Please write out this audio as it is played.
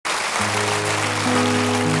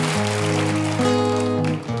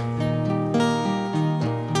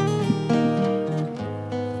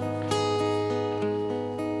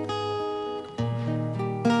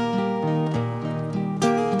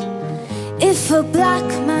If a black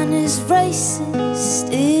man is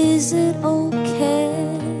racist, is it okay?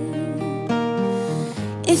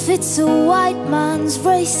 If it's a white man's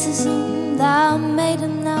racism that made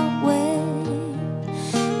him that way?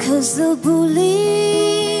 'Cause the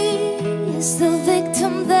bully is the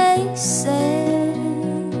victim, they say.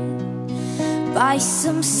 By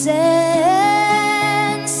some sense,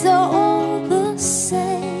 they're all the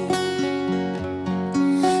same.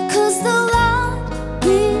 'Cause the line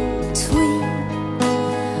between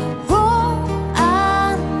wrong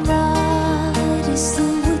and right is the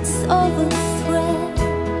width of a thread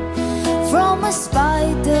from a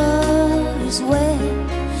spider's web.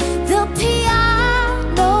 The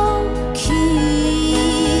piano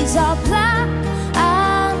keys are black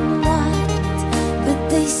and white, but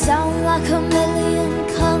they sound like a million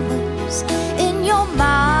colors in your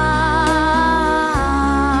mind.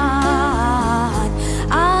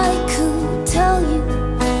 I could tell you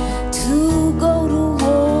to go to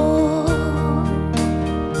war,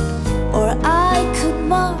 or I could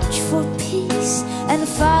march for peace and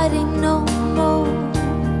fighting no more.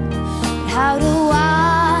 How do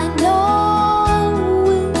I know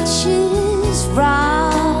which is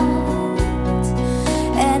right?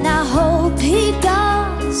 And I hope he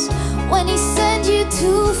does when he sends you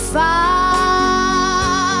to fight.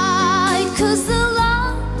 'Cause the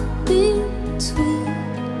line between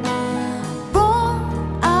wrong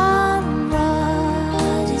and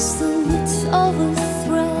right is the width of a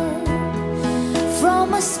thread from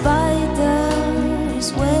a spider's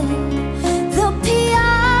web. The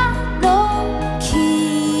piano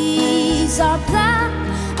keys are black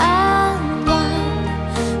and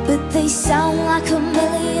white, but they sound like a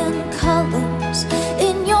million colors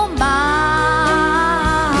in your mind.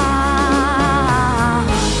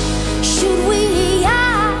 Should we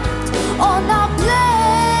act or not blame?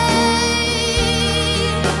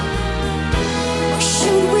 Or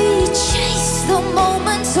should we chase the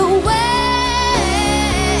moments away?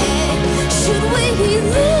 Should we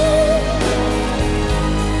live?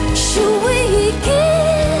 Should we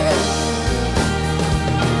give?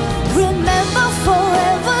 Remember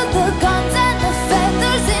forever the guns and the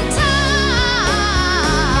feathers in time.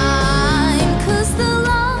 'Cause the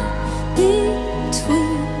line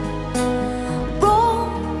between wrong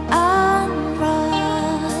and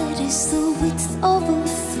right is the width of a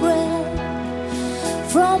thread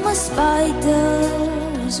from a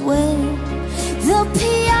spider's web. The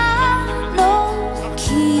piano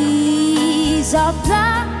keys are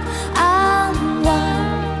black and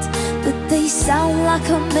white, but they sound like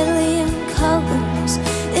a million colors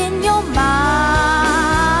in your mind.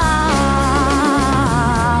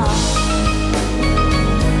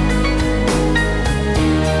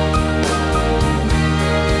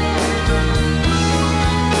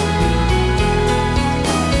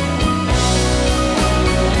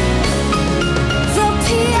 The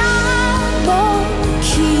piano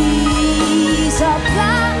keys are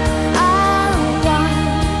black and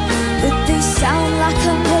white, but they sound like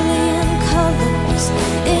a million colors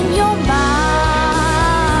in your mind.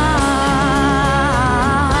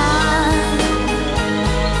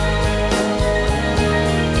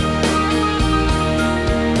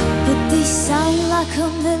 But they sound like a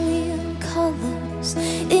million colors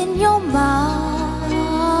in your mind.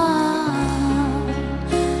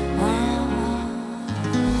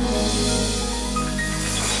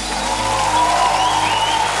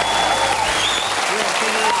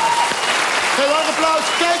 Heel lang applaus.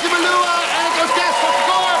 Kijk, Melua en het orkest van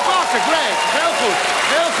Koor Bakken. Great. Heel goed.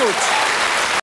 Heel goed.